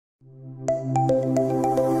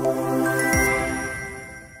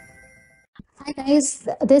Guys,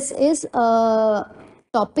 this is a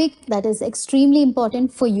topic that is extremely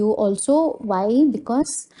important for you also. Why?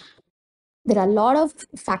 Because there are a lot of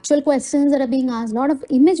factual questions that are being asked, a lot of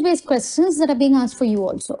image-based questions that are being asked for you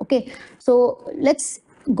also. Okay, so let's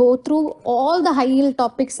go through all the high-yield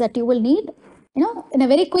topics that you will need, in a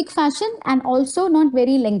very quick fashion and also not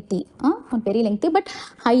very lengthy. Not very lengthy, but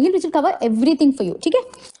high-yield which will cover everything for you. Okay,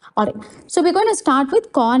 all right. So we're going to start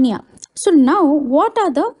with cornea. So now, what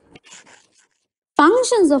are the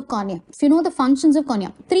functions of cornea? If you know the functions of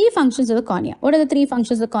cornea, three functions of the cornea. What are the three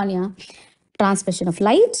functions of the cornea? Transmission of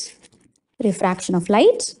light, refraction of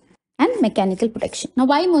light, and mechanical protection. Now,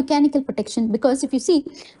 why mechanical protection? Because if you see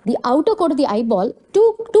the outer coat of the eyeball,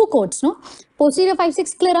 two coats, no? Posterior 5-6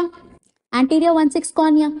 sclera, anterior 1-6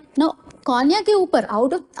 cornea. Now, cornea ke upar,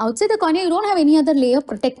 outside the cornea, you don't have any other layer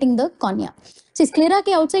protecting the cornea. See, sclera ke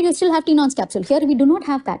outside, you still have Tenon's capsule. Here, we do not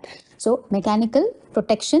have that. So, mechanical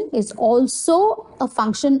protection is also a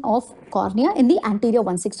function of cornea in the anterior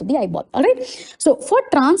 1/6 of the eyeball. All right. So, for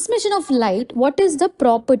transmission of light, what is the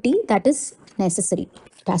property that is necessary?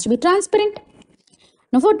 It has to be transparent.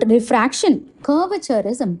 Now, for refraction, curvature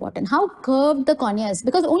is important. How curved the cornea is,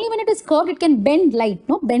 because only when it is curved, it can bend light.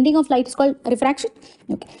 No, bending of light is called refraction.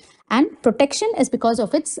 Okay. And protection is because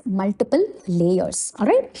of its multiple layers. All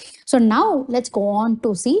right. So now let's go on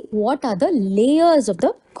to see what are the layers of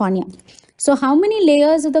the cornea. So how many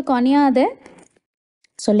layers of the cornea are there?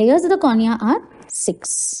 So layers of the cornea are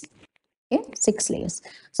 6. Okay, 6 layers.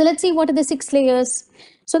 So let's see what are the 6 layers.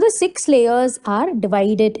 So the 6 layers are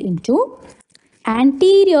divided into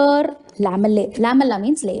anterior lamellae. Lamella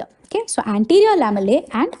means layer. Okay, so anterior lamellae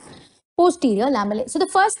and posterior lamellae. So the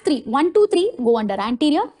first 3, 1, 2, 3 go under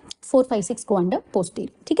anterior, 4, 5, 6 go under posterior.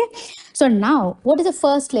 Okay. So now, what is the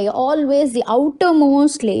first layer? Always the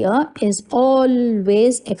outermost layer is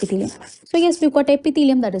always epithelium. So yes, we've got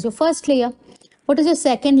epithelium, that is your first layer. What is your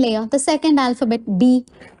second layer? The second alphabet, B.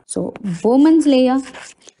 So Bowmans layer.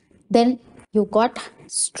 Then you got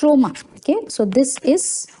stroma. Okay, so this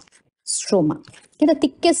is stroma. Okay, the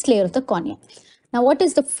thickest layer of the cornea. Now, what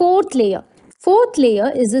is the fourth layer? Fourth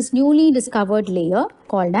layer is this newly discovered layer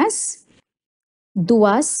called as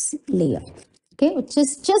Duas layer. Okay, which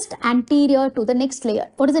is just anterior to the next layer.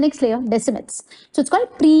 What is the next layer? Decimates. So it's called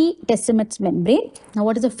pre-decimates membrane. Now,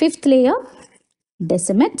 what is the fifth layer?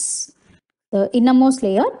 Decimates. The innermost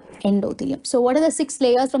layer, endothelium. So what are the 6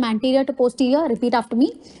 layers from anterior to posterior? Repeat after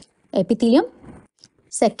me. Epithelium.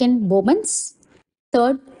 Second, Bowmans.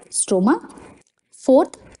 Third, stroma.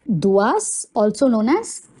 Fourth, Duas, also known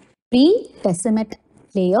as pre-decimate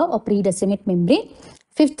layer or pre-decimate membrane.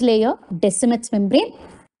 Fifth layer, decimates membrane.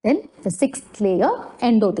 Then the 6th layer,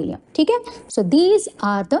 endothelium. Okay? So these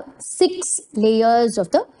are the 6 layers of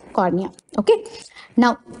the cornea. Okay?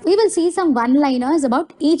 Now, we will see some one-liners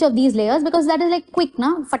about each of these layers because that is like quick,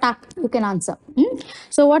 na? Fatak, you can answer.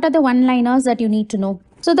 So what are the one-liners that you need to know?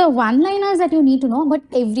 So the one-liners that you need to know about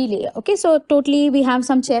every layer. Okay, so totally we have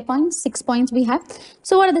some Sharepoints, 6 points we have.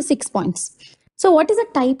 So what are the 6 points? So what is the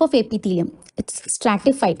type of epithelium? It's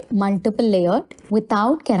stratified, multiple layered,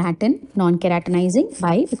 without keratin, non-keratinizing.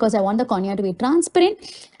 Why? Because I want the cornea to be transparent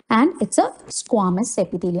and it's a squamous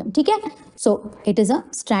epithelium. Okay? So it is a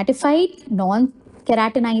stratified,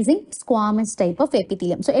 non-keratinizing, squamous type of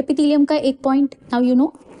epithelium. So epithelium ka ek point, now you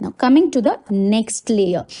know. Now coming to the next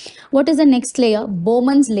layer. What is the next layer?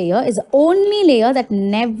 Bowman's layer is the only layer that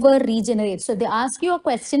never regenerates. So they ask you a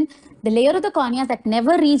question, the layer of the cornea that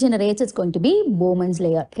never regenerates is going to be Bowman's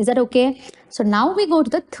layer. Is that okay? So now we go to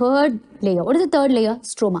the third layer. What is the third layer?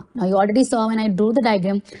 Stroma. Now you already saw when I drew the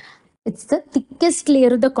diagram. It's the thickest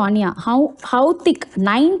layer of the cornea. How thick?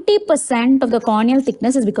 90% of the corneal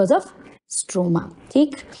thickness is because of stroma.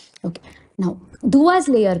 Okay. Now, Dua's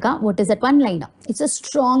layer ka, what is that one liner? It's the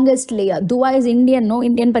strongest layer. Dua is Indian, no?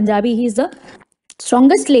 Indian Punjabi. He's the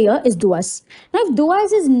strongest layer is Dua's. Now, if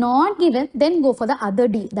Dua's is not given, then go for the other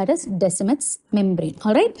D, that is decimates membrane.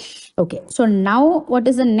 All right. Okay. So now, what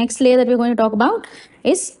is the next layer that we're going to talk about?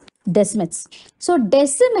 Is decimates. So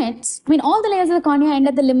decimates, I mean, all the layers of the cornea end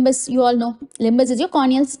at the limbus. You all know limbus is your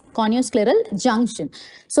corneoscleral junction.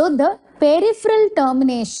 So the peripheral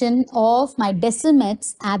termination of my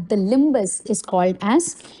decimates at the limbus is called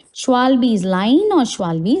as Schwalbe's line or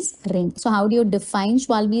Schwalbe's ring. So how do you define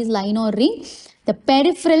Schwalbe's line or ring? The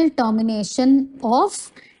peripheral termination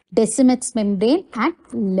of decimates membrane at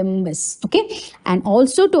limbus. Okay, and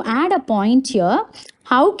also to add a point here,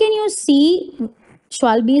 how can you see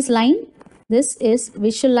Schwalbe's line? This is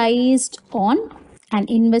visualized on an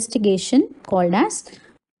investigation called as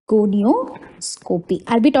goniometry. Scopy.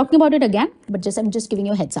 I'll be talking about it again, but I'm just giving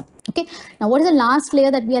you a heads up. Okay. Now, what is the last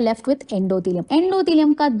layer that we are left with? Endothelium.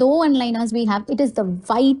 Endothelium ka do one-liners we have. It is the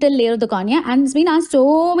vital layer of the cornea, and it's been asked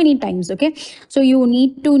so many times. Okay. So you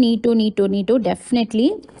need to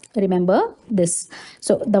definitely remember this.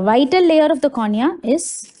 So the vital layer of the cornea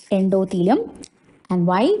is endothelium. And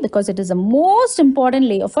why? Because it is the most important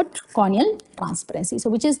layer for corneal transparency. So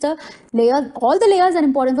which is the layer, all the layers are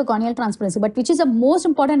important for corneal transparency, but which is the most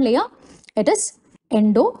important layer? It is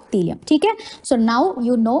endothelium. Okay? So now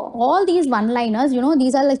you know all these one-liners, you know,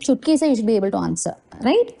 these are like chutke se you should be able to answer,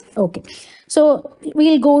 right? Okay. So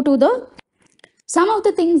we'll go to the some of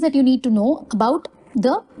the things that you need to know about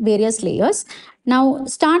the various layers. Now,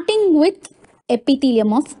 starting with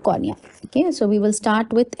epithelium of cornea. Okay, so we will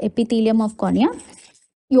start with epithelium of cornea.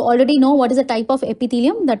 You already know what is the type of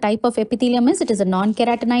epithelium. The type of epithelium is, it is a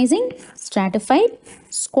non-keratinizing, stratified,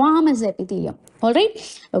 squamous epithelium. All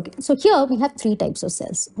right. Okay. So here we have three types of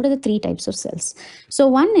cells. What are the three types of cells? So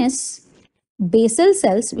one is basal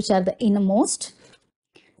cells, which are the innermost,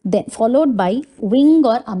 then followed by wing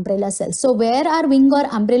or umbrella cells. So where are wing or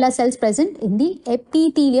umbrella cells present? In the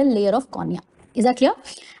epithelial layer of cornea. Is that clear?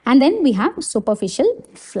 And then we have superficial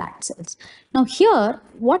flat cells. Now here,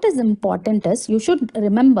 what is important is you should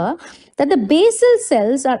remember that the basal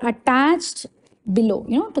cells are attached below,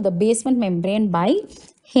 you know, to the basement membrane by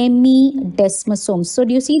hemidesmosomes. So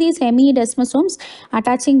do you see these hemidesmosomes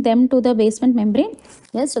attaching them to the basement membrane?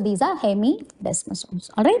 Yes, so these are hemidesmosomes.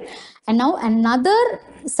 All right. And now another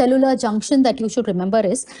cellular junction that you should remember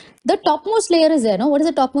is the topmost layer is there. No, what is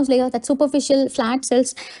the topmost layer? That superficial flat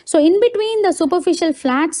cells. So in between the superficial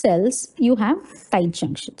flat cells, you have tight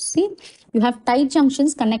junctions. See, you have tight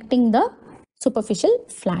junctions connecting the superficial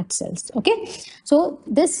flat cells. Okay. So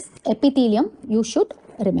this epithelium you should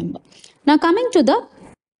remember. Now coming to the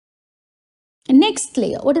next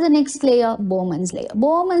layer. What is the next layer? Bowmans layer.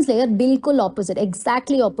 Bowmans layer, bilkul opposite,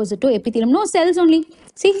 exactly opposite to epithelium. No cells only.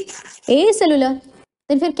 See, acellular.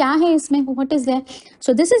 Then फिर क्या है इसमें? What is there?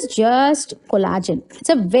 So this is just collagen. It's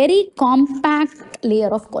a very compact layer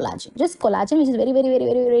of collagen. Just collagen, which is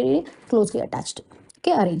very closely attached.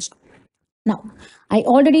 Okay, arranged. Now, I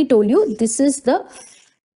already told you this is the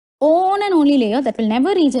own and only layer that will never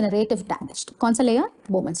regenerate if damaged. कौन सा layer?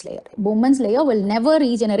 Bowmans layer. Bowmans layer will never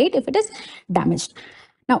regenerate if it is damaged.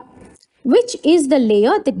 Now, which is the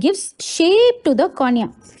layer that gives shape to the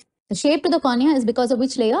cornea? The shape to the cornea is because of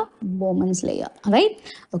which layer? Bowmans layer. All right.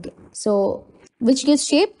 Okay. So, which gives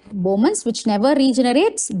shape? Bowmans. Which never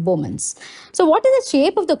regenerates? Bowmans. So, what is the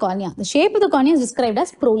shape of the cornea? The shape of the cornea is described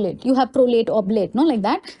as prolate. You have prolate, oblate, no, like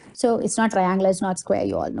that. So, it's not triangular, it's not square.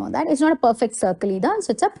 You all know that. It's not a perfect circle either.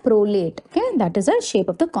 So, it's a prolate. Okay. That is the shape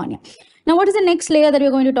of the cornea. Now, what is the next layer that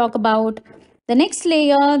we're going to talk about? The next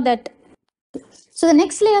layer that So the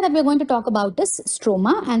next layer that we're going to talk about is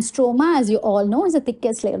stroma, and stroma, as you all know, is the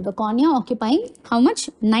thickest layer of the cornea, occupying how much?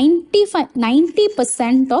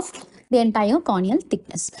 90% of the entire corneal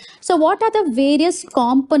thickness. So what are the various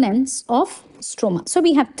components of stroma? So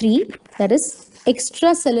we have three, that is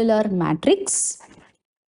extracellular matrix,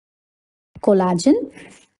 collagen,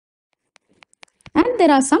 and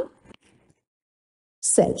there are some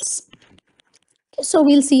cells. So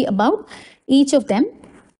we'll see about each of them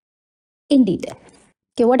in detail.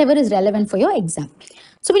 Okay, whatever is relevant for your exam.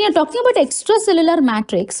 So when you're talking about extracellular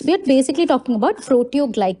matrix, we are basically talking about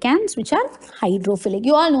proteoglycans, which are hydrophilic.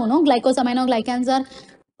 You all know, no? Glycosaminoglycans are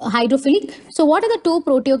hydrophilic. So what are the two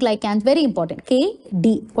proteoglycans? Very important.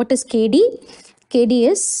 KD. What is KD? KD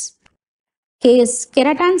is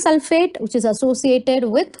keratan sulfate, which is associated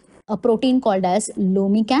with a protein called as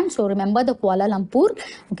lumican. So remember the Kuala Lumpur,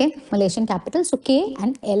 okay, Malaysian capital. So K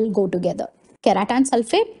and L go together. Keratan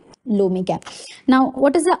sulfate, lumican. Now,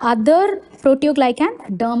 what is the other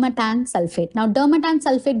proteoglycan? Dermatan sulfate. Now, dermatan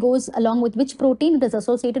sulfate goes along with which protein? It is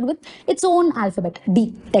associated with its own alphabet,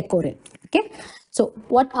 D, decorin. Okay. So,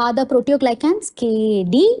 what are the proteoglycans?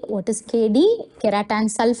 KD. What is KD? Keratan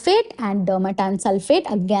sulfate and dermatan sulfate.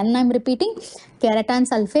 Again, I am repeating. Keratan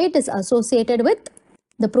sulfate is associated with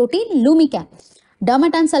the protein lumican.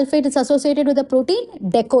 Dermatan sulfate is associated with the protein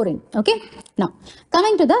decorin. Okay. Now,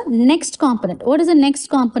 coming to the next component. What is the next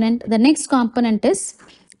component? The next component is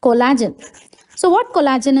collagen. So, what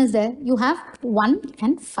collagen is there? You have 1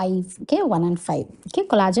 and 5. Okay, 1 and 5. Okay,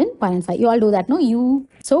 collagen 1 and 5. You all do that, no?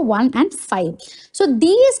 So 1 and 5. So,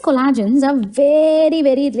 these collagens are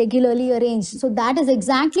very regularly arranged. So, that is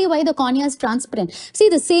exactly why the cornea is transparent. See,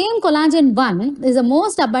 the same collagen 1 is the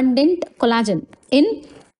most abundant collagen in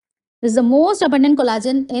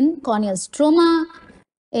corneal stroma,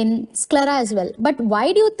 in sclera as well. But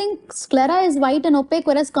why do you think sclera is white and opaque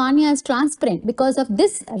whereas cornea is transparent? Because of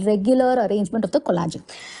this regular arrangement of the collagen.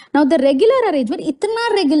 Now the regular arrangement, itna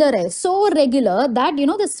regular hai, so regular that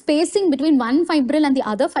the spacing between one fibril and the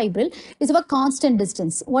other fibril is of a constant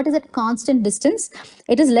distance. What is that constant distance?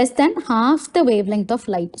 It is less than half the wavelength of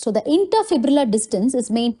light. So the interfibrillar distance is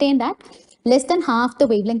maintained at less than half the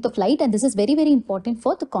wavelength of light, and this is very, very important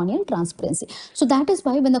for the corneal transparency. So that is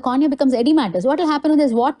why when the cornea becomes edematous, what will happen when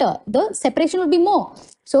there's water? The separation will be more.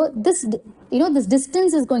 So this, this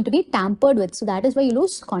distance is going to be tampered with. So that is why you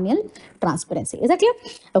lose corneal transparency. Is that clear?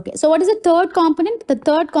 Okay. So what is the third component? The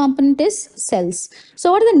third component is cells.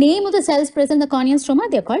 So what is the name of the cells present in the corneal stroma?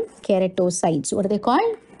 They are called keratocytes. What are they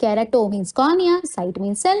called? Kerato means cornea, cyte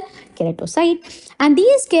means cell, keratocyte. And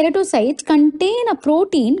these keratocytes contain a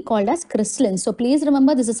protein called as crystallin. So please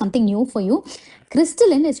remember, this is something new for you.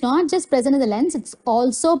 Crystallin is not just present in the lens, it's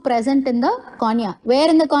also present in the cornea. Where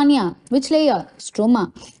in the cornea? Which layer?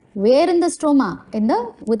 Stroma. Where in the stroma?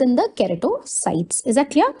 Within the keratocytes. Is that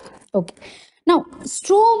clear? Okay. Now,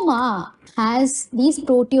 stroma has these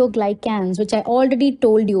proteoglycans, which I already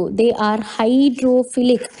told you, they are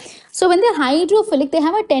hydrophilic. So when they're hydrophilic, they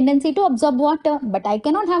have a tendency to absorb water, but I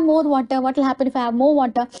cannot have more water. What will happen if I have more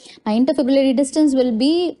water? My interfibrillary distance will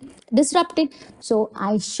be disrupted. So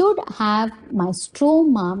I should have my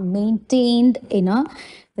stroma maintained in a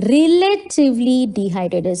relatively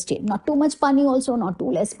dehydrated state. Not too much pani also, not too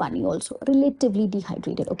less pani also. Relatively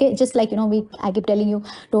dehydrated. Okay, just like I keep telling you,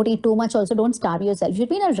 don't eat too much also, don't starve yourself. You should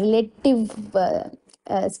be in a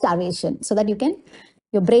relative starvation so that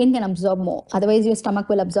your brain can absorb more. Otherwise, your stomach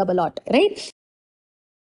will absorb a lot, right?